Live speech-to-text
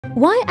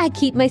Why I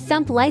keep my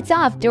sump lights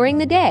off during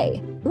the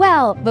day?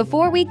 Well,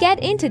 before we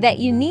get into that,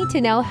 you need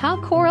to know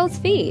how corals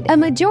feed. A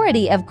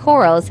majority of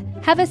corals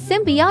have a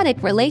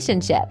symbiotic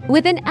relationship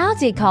with an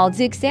algae called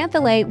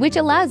zooxanthellae, which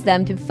allows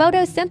them to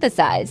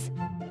photosynthesize.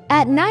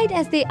 At night,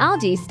 as the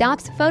algae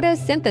stops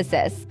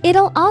photosynthesis,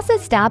 it'll also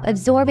stop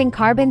absorbing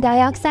carbon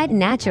dioxide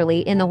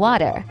naturally in the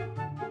water,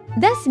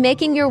 thus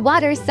making your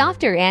water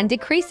softer and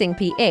decreasing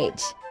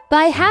pH.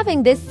 By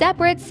having this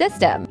separate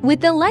system with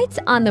the lights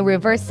on the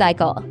reverse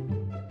cycle,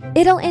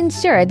 it'll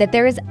ensure that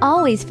there is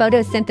always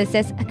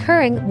photosynthesis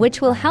occurring,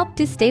 which will help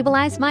to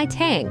stabilize my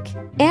tank.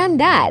 And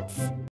that's